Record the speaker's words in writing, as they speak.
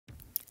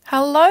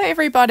Hello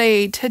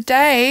everybody,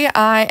 today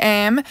I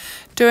am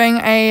doing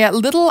a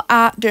little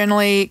art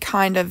journal-y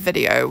kind of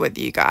video with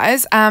you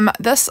guys.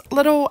 This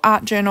little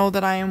art journal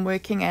that I am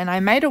working in, I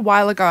made a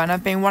while ago and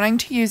I've been wanting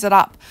to use it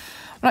up,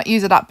 not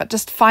use it up, but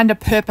just find a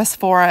purpose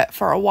for it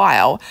for a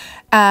while.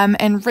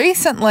 And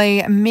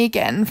recently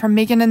Megan from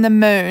Megan and the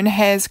Moon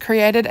has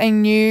created a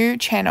new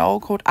channel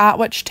called Art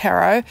Witch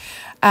Tarot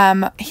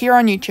here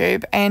on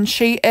YouTube, and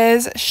she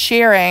is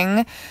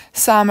sharing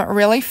some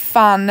really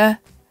fun,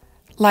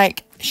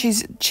 like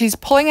she's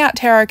pulling out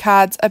tarot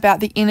cards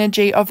about the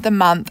energy of the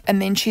month, and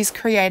then she's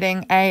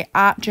creating a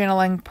art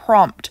journaling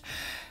prompt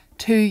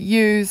to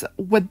use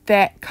with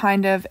that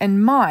kind of in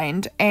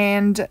mind.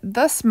 And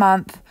this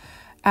month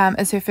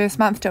is her first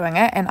month doing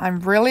it, and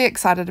I'm really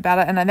excited about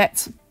it. And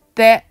that's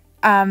that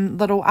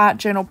little art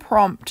journal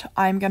prompt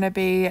I'm going to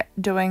be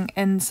doing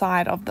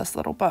inside of this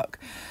little book.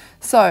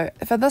 So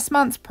for this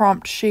month's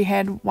prompt, she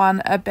had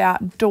one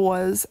about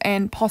doors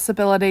and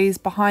possibilities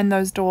behind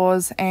those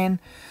doors and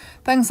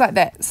things like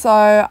that.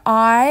 So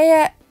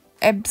I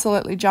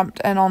absolutely jumped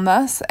in on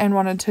this and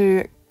wanted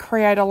to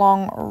create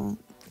along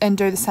and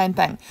do the same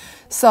thing.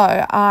 So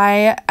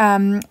I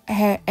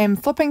am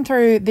flipping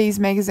through these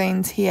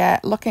magazines here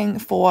looking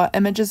for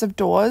images of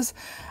doors.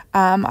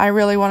 I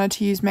really wanted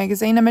to use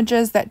magazine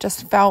images that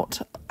just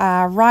felt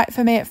right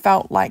for me. It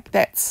felt like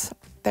that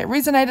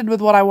resonated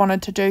with what I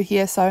wanted to do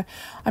here. So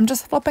I'm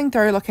just flipping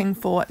through looking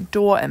for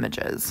door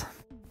images.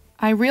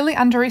 I really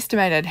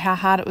underestimated how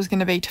hard it was going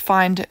to be to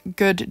find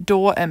good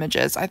door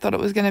images. I thought it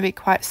was going to be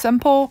quite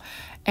simple,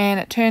 and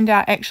it turned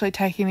out actually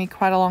taking me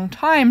quite a long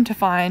time to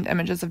find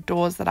images of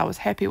doors that I was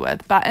happy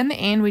with. But in the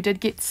end, we did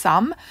get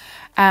some,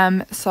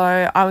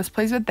 so I was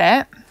pleased with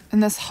that.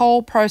 And this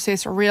whole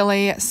process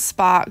really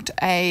sparked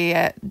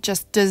a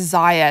just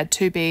desire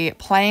to be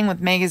playing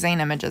with magazine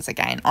images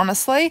again.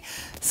 Honestly,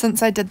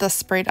 since I did this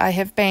spread, I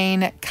have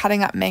been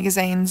cutting up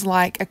magazines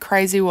like a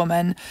crazy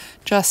woman,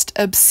 just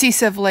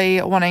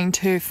obsessively wanting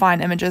to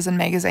find images in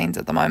magazines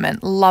at the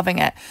moment, loving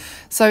it.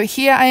 So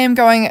here I am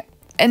going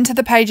into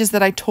the pages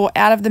that I tore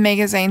out of the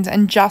magazines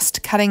and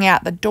just cutting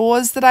out the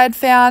doors that I had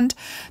found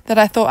that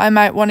I thought I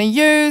might want to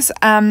use.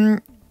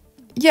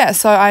 Yeah,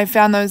 so I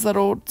found those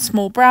little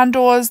small brown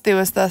doors. There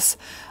was this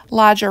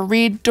larger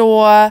red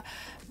door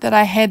that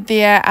I had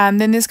there.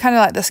 Then there's kind of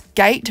like this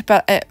gate,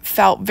 but it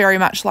felt very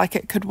much like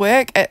it could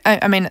work.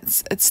 I mean,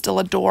 it's still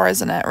a door,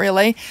 isn't it,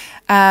 really?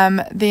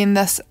 Then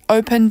this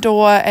open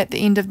door at the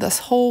end of this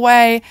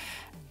hallway.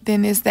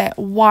 Then there's that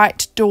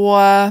white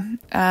door.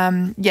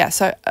 Yeah,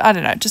 so I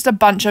don't know, just a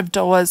bunch of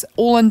doors,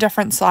 all in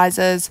different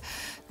sizes,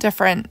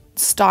 different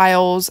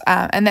styles,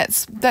 and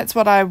that's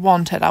what I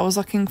wanted. I was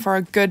looking for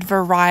a good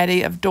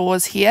variety of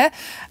doors here,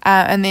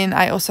 and then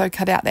I also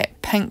cut out that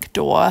pink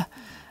door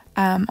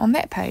on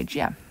that page.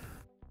 Yeah.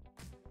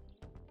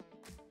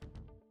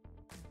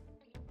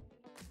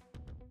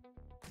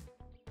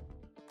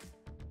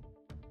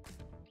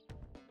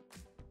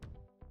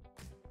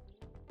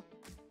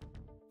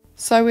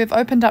 So we've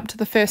opened up to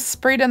the first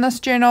spread in this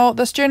journal.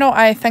 This journal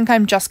I think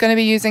I'm just going to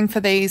be using for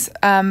these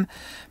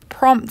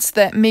prompts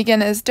that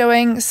Megan is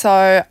doing.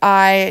 So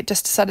I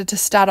just decided to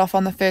start off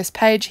on the first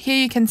page. Here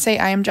you can see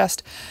I am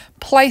just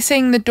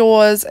placing the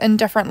doors in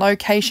different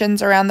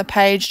locations around the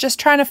page, just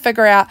trying to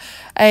figure out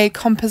a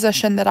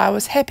composition that I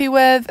was happy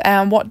with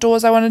and what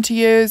doors I wanted to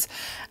use.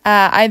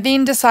 I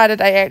then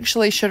decided I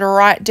actually should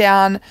write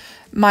down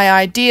my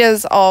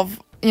ideas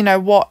of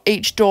what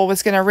each door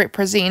was going to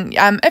represent.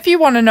 If you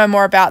want to know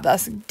more about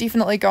this,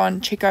 definitely go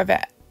and check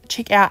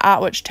out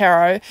Art Witch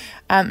Tarot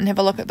and have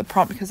a look at the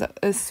prompt, because it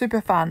is super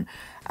fun.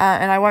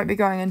 And I won't be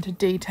going into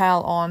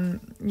detail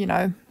on,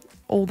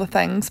 all the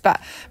things,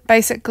 but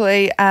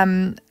basically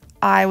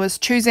I was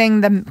choosing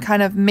the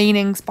kind of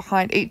meanings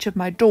behind each of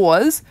my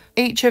doors,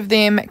 each of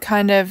them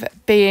kind of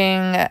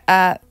being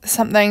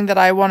something that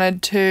I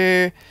wanted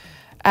to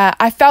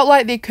I felt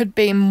like there could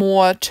be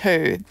more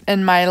to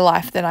in my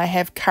life than I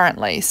have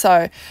currently.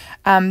 So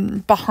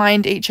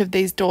behind each of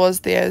these doors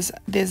there's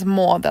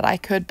more that I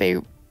could be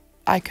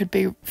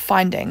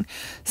finding.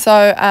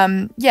 So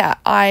yeah,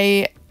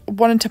 I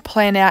wanted to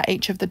plan out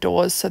each of the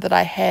doors so that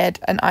I had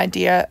an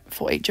idea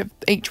for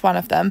each one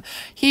of them.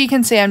 Here you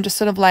can see I'm just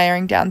sort of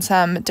layering down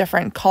some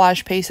different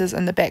collage pieces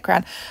in the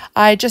background.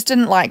 I just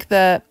didn't like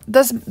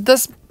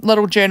this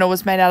little journal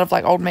was made out of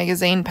like old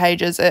magazine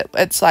pages.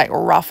 It's like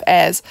rough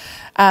as.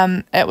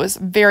 It was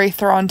very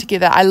thrown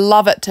together. I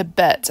love it to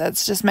bits.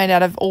 It's just made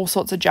out of all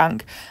sorts of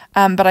junk.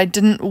 But I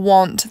didn't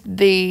want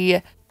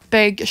the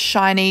big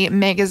shiny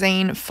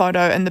magazine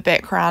photo in the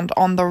background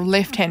on the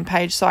left hand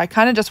page, so I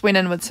kind of just went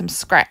in with some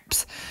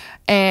scraps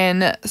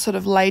and sort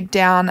of laid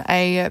down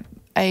a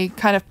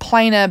kind of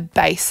plainer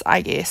base,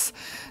 I guess,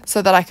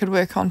 so that I could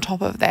work on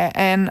top of that.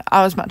 And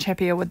I was much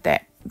happier with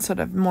that sort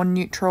of more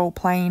neutral,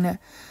 plain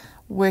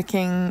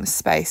working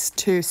space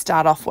to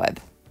start off with.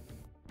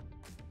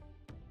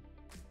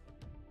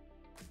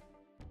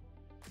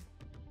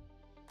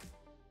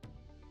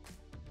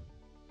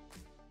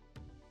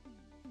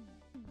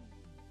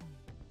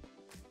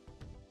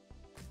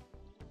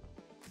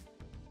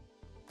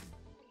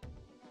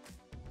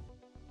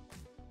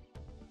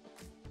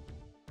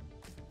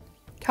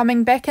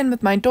 Coming back in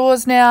with my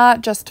doors now,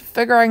 just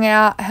figuring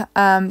out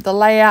the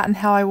layout and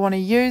how I want to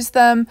use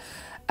them.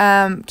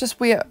 Just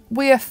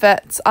where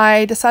fits.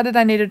 I decided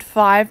I needed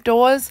 5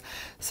 doors,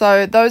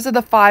 so those are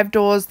the 5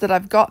 doors that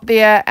I've got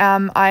there.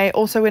 I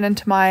also went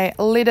into my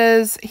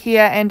letters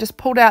here and just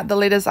pulled out the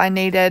letters I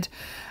needed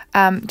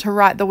to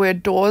write the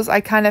word doors. I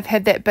kind of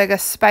had that bigger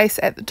space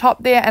at the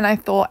top there, and I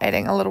thought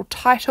adding a little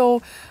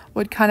title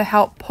would kind of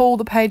help pull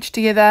the page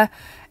together.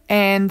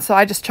 And so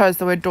I just chose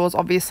the word doors.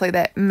 Obviously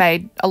that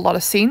made a lot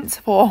of sense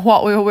for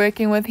what we were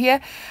working with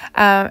here.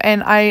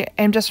 And I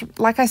am just,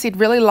 like I said,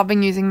 really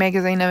loving using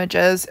magazine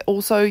images,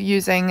 also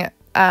using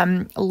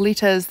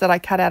letters that I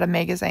cut out of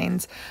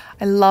magazines.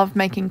 I love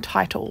making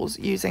titles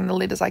using the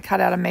letters I cut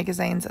out of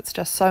magazines. It's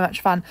just so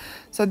much fun.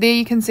 So there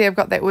you can see I've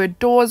got that word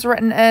doors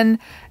written in,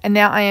 and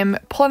now I am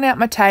pulling out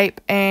my tape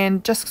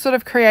and just sort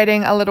of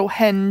creating a little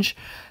hinge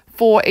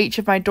for each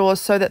of my doors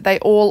so that they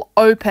all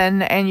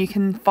open and you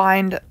can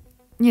find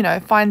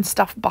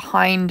stuff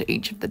behind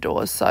each of the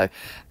doors. So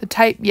the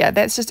tape, yeah,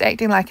 that's just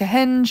acting like a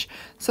hinge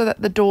so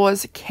that the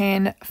doors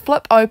can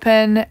flip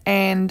open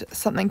and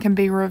something can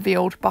be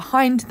revealed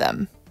behind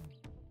them.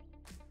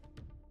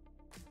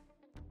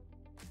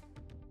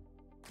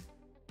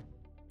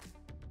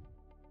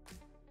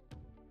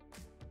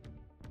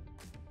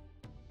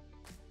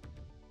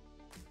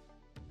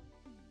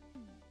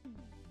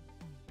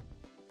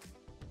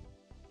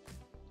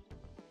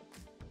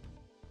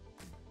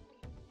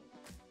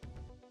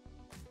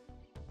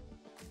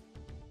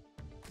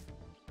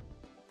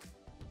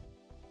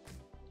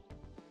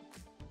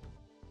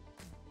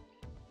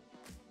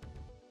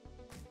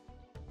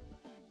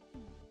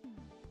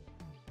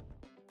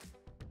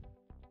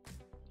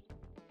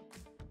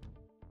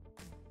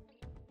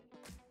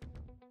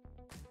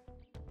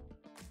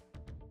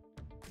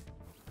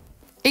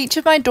 Each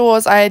of my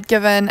doors I had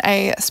given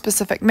a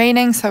specific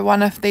meaning. So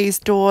one of these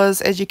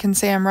doors, as you can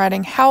see, I'm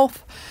writing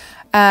health.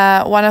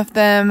 One of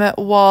them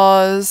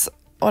was,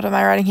 what am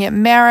I writing here?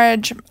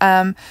 Marriage.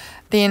 Then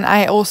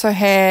I also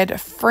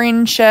had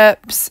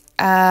friendships.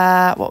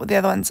 What were the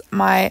other ones?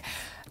 My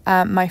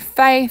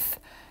faith.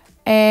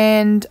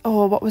 And,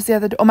 what was the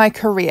other door? My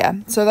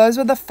career. So those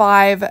were the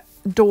 5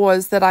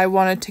 doors that I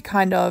wanted to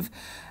kind of,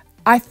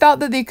 I felt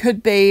that there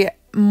could be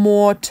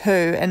more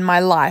to in my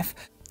life.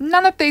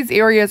 None of these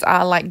areas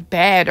are like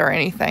bad or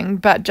anything,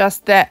 but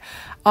just that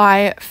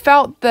I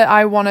felt that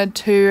I wanted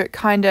to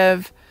kind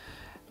of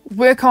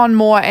work on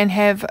more and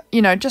have,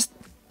 just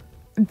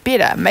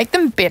better, make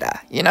them better,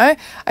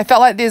 I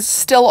felt like there's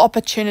still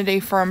opportunity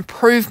for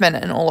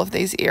improvement in all of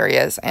these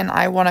areas, and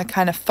I want to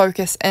kind of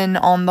focus in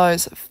on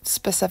those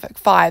specific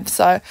 5.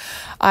 So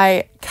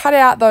I cut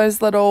out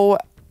those little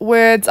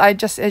words. I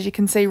just, as you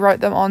can see, wrote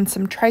them on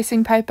some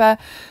tracing paper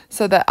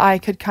so that I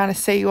could kind of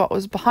see what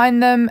was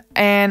behind them,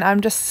 and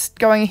I'm just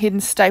going ahead and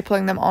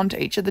stapling them onto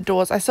each of the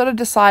doors. I sort of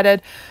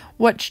decided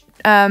which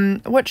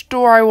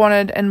door I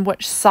wanted and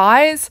which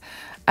size,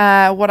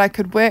 what I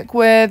could work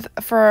with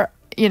for,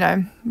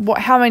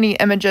 how many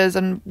images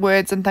and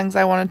words and things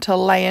I wanted to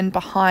lay in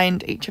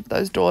behind each of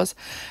those doors.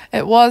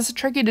 It was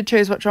tricky to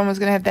choose which one was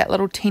going to have that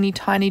little teeny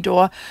tiny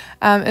door.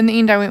 In the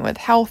end I went with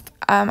health.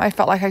 I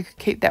felt like I could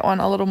keep that one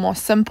a little more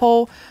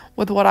simple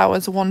with what I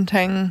was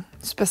wanting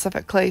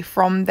specifically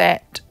from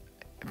that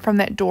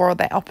door, or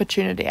that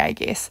opportunity, I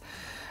guess.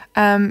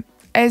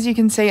 As you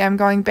can see, I'm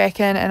going back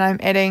in and I'm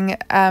adding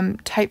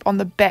tape on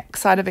the back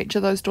side of each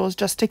of those doors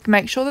just to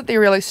make sure that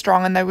they're really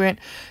strong and they weren't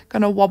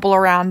going to wobble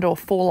around or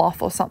fall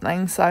off or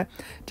something. So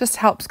just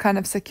helps kind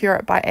of secure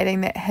it by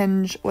adding that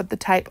hinge with the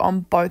tape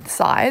on both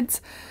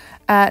sides.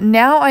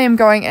 Now I am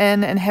going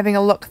in and having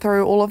a look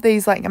through all of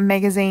these like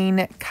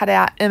magazine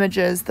cutout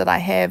images that I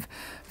have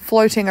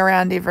floating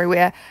around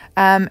everywhere,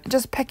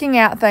 just picking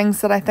out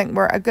things that I think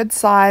were a good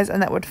size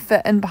and that would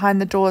fit in behind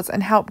the doors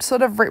and help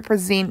sort of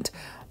represent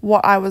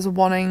what I was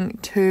wanting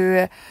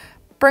to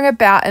bring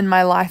about in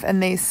my life in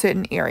these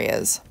certain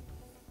areas.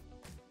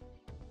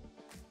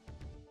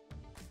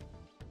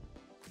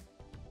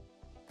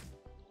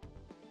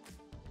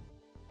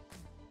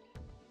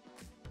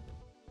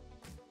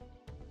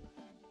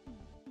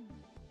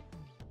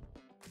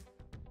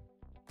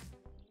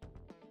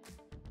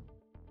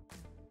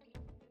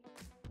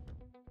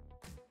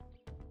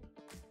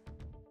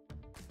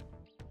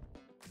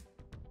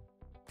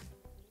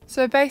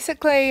 So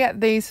basically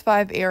these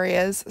 5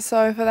 areas.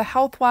 So for the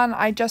health one,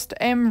 I just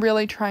am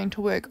really trying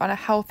to work on a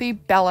healthy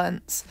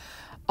balance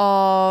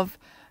of,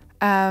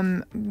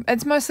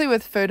 it's mostly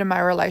with food and my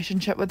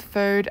relationship with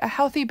food, a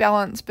healthy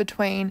balance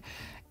between,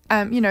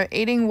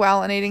 eating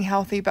well and eating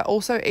healthy, but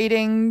also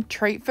eating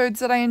treat foods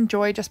that I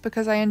enjoy just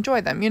because I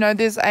enjoy them.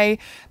 There's a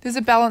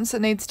balance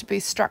that needs to be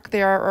struck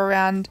there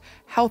around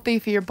healthy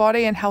for your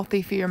body and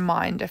healthy for your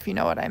mind, if you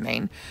know what I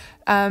mean.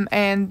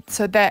 And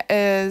so that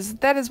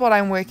is what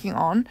I'm working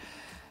on.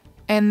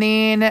 And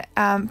then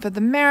for the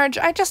marriage,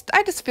 I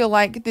just feel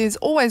like there's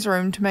always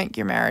room to make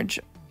your marriage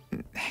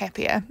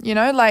happier, you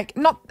know, like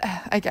not,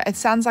 okay, it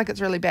sounds like it's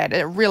really bad.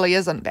 It really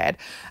isn't bad.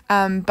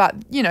 But,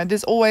 you know,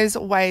 there's always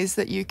ways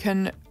that you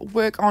can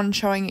work on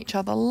showing each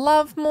other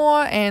love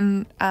more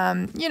and,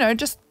 you know,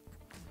 just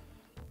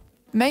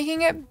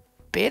making it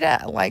better,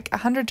 like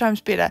 100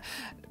 times better.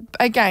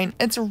 Again,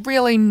 it's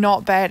really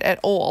not bad at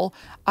all.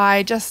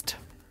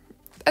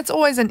 It's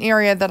always an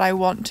area that I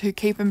want to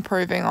keep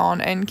improving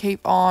on and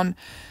keep on,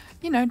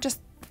 you know, just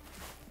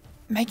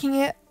making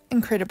it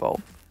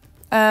incredible.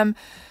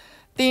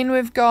 Then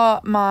we've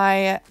got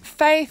my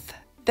faith.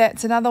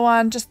 That's another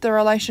one, just the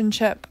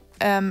relationship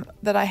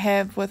that I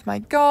have with my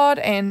God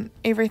and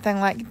everything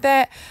like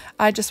that.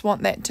 I just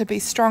want that to be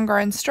stronger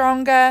and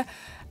stronger.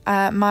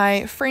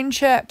 My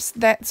friendships,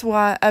 that's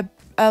why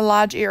a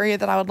large area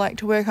that I would like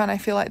to work on. I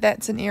feel like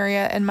that's an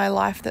area in my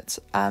life that's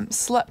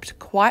slipped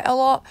quite a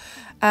lot.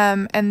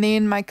 And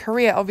then my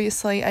career,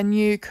 obviously a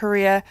new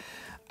career,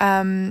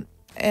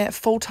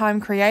 full-time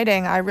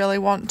creating. I really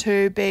want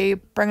to be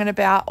bringing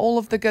about all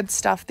of the good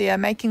stuff there,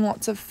 making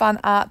lots of fun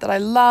art that I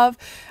love,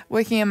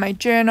 working in my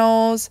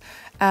journals,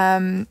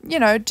 you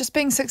know, just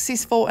being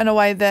successful in a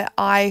way that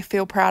I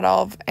feel proud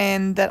of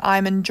and that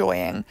I'm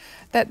enjoying.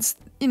 That's,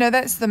 you know,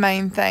 that's the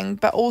main thing,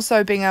 but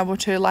also being able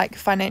to like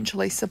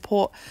financially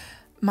support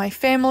my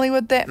family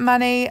with that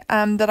money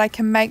that I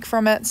can make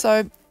from it.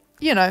 So,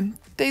 you know,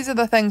 these are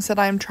the things that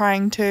I'm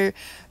trying to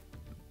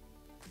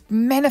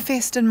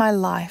manifest in my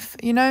life,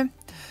 you know.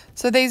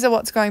 So these are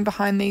what's going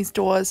behind these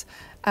doors,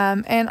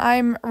 and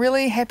I'm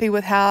really happy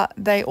with how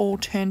they all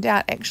turned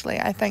out. Actually,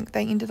 I think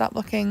they ended up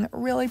looking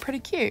really pretty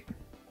cute.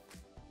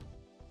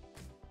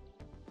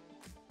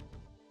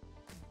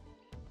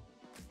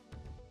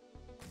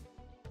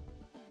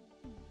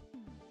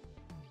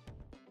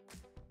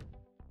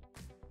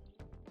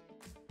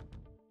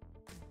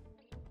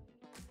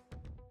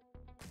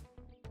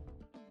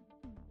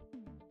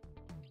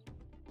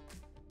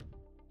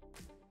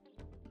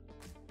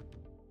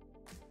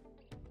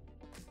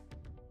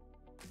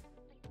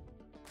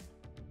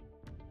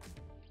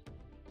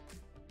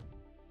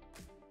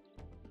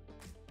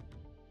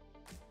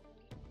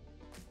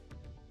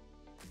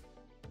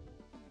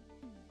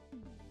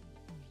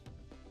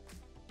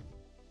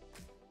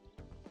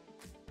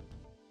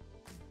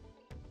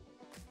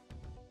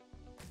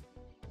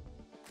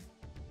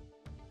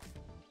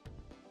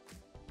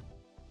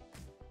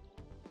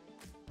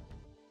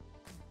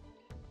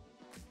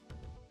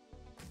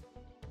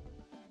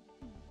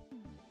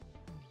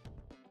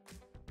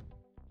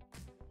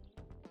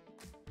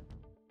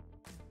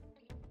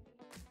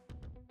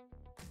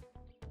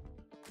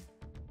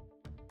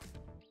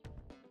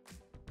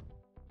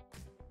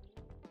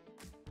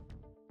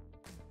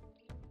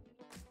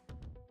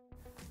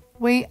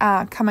 We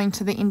are coming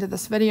to the end of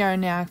this video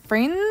now,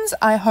 friends.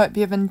 I hope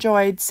you've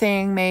enjoyed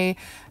seeing me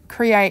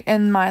create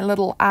in my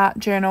little art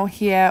journal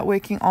here,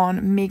 working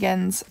on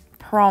Megan's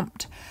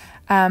prompt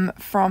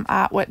from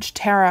Art Witch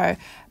Tarot.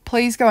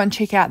 Please go and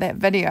check out that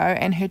video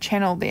and her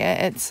channel there.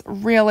 It's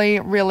really,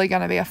 really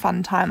going to be a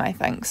fun time, I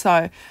think.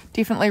 So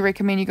definitely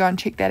recommend you go and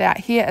check that out.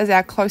 Here is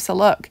our closer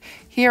look.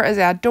 Here is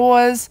our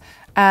doors.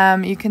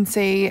 You can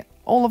see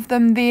all of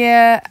them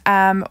there.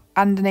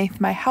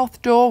 Underneath my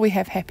health door, we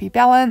have happy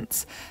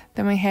balance.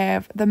 Then we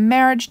have the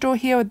marriage door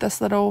here with this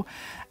little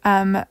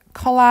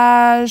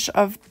collage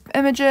of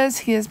images.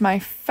 Here's my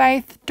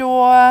faith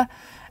door.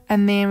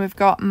 And then we've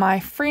got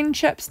my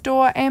friendships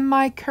door and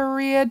my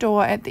career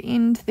door at the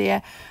end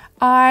there.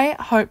 I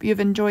hope you've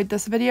enjoyed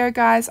this video,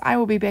 guys. I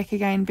will be back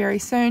again very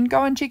soon.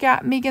 Go and check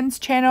out Megan's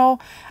channel.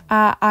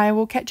 I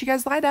will catch you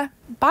guys later.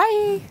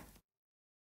 Bye.